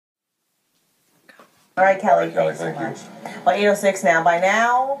All right, Kelly. All right, Kelly, thanks so thank much. Well, 8:06 now. By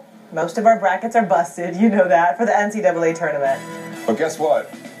now, most of our brackets are busted. You know that, for the NCAA tournament. But guess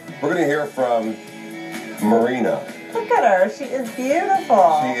what? We're going to hear from Marina. Look at her. She is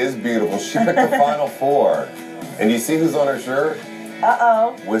beautiful. She is beautiful. She picked the Final Four. And you see who's on her shirt?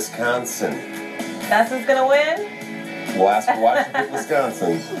 Uh-oh. Wisconsin. That's who's going to win? We'll ask her why she picked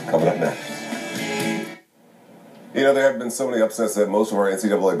Wisconsin. Coming up next. You know, there have been so many upsets that most of our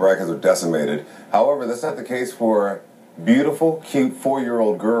NCAA brackets are decimated. However, that's not the case for beautiful, cute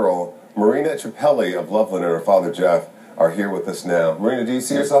 4-year-old girl, Marina Chappelli of Loveland, and her father, Jeff, are here with us now. Marina, do you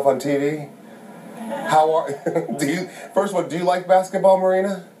see yourself on TV? How are first of all, do you like basketball,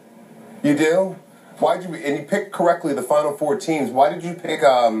 Marina? You do? Why'd you, and you picked correctly the Final Four teams. Why did you pick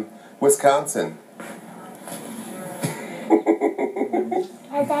Wisconsin?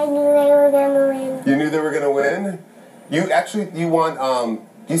 Because I knew they were going to win. You knew they were going to win? You want,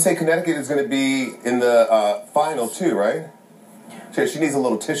 you say Connecticut is going to be in the final too, right? She needs a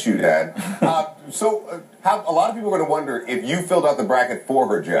little tissue, Dad. A lot of people are going to wonder if you filled out the bracket for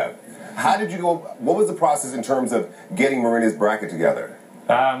her, Jeff. How did you go? What was the process in terms of getting Marina's bracket together?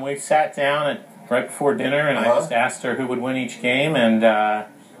 We sat down right before dinner, and I just asked her who would win each game, and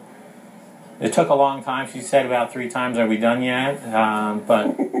it took a long time. She said about 3 times, "Are we done yet?"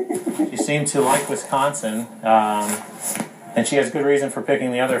 But she seemed to like Wisconsin, and she has good reason for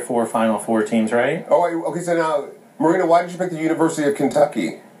picking the other 4 Final Four teams, right? Oh, okay. So now, Marina, why did you pick the University of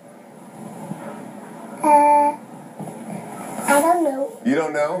Kentucky? I don't know. You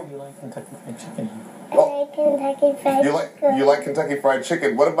don't know? You like Kentucky Fried Chicken? I like Kentucky Fried Chicken. You like Kentucky Fried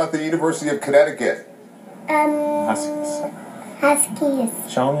Chicken. What about the University of Connecticut? Huskies. Huskies.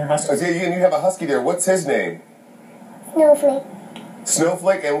 Show them your Huskies. Oh, yeah, and you have a Husky there. What's his name? Snowflake.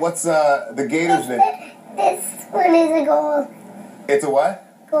 Snowflake, and what's the Gator's name? This one is a goal. It's a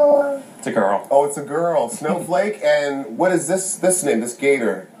what? Goal. It's a girl. Oh, it's a girl. Snowflake, and what is this name, this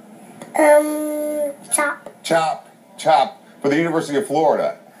Gator? Chop. Chop. For the University of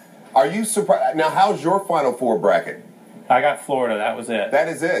Florida. Are you surprised? Now, how's your Final Four bracket? I got Florida. That was it. That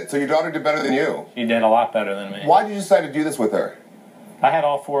is it. So your daughter did better than you. She did a lot better than me. Why did you decide to do this with her? I had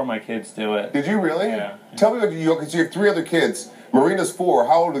all 4 of my kids do it. Did you really? Yeah. Tell me what because you have 3 other kids. Marina's 4.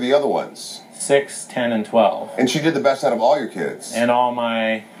 How old are the other ones? 6, 10, and 12. And she did the best out of all your kids. And all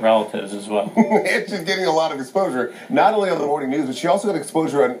my relatives as well. And she's getting a lot of exposure, not only on the morning news, but she also got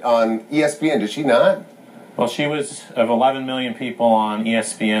exposure on ESPN. Did she not? Well, she was, of 11 million people on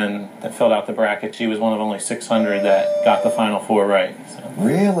ESPN that filled out the bracket, she was one of only 600 that got the Final Four right. So.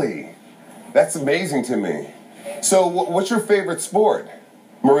 Really? That's amazing to me. So what's your favorite sport,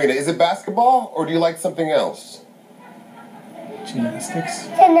 Marina? Is it basketball, or do you like something else? Gymnastics.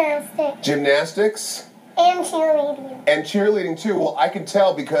 Gymnastics? And cheerleading. And cheerleading, too. Well, I can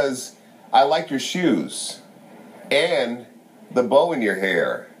tell because I like your shoes and the bow in your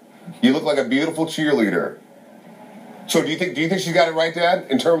hair. You look like a beautiful cheerleader. So do you think she got it right, Dad,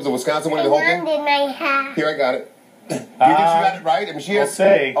 in terms of Wisconsin winning the whole thing? I in my hat. Here, I got it. Do you think she got it right? I mean, she has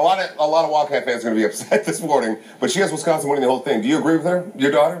a lot of Wildcat fans are going to be upset this morning, but she has Wisconsin winning the whole thing. Do you agree with her,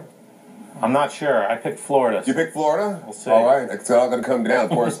 your daughter? I'm not sure. I picked Florida. You picked Florida? We'll see. All right, it's all going to come down.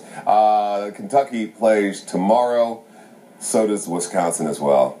 Of course, Kentucky plays tomorrow. So does Wisconsin as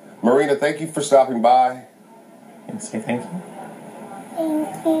well. Marina, thank you for stopping by. And say thank you.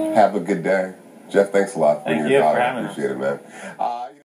 Thank you. Have a good day. Jeff, thanks a lot for Thank your you daughter. for having us. Appreciate it, man.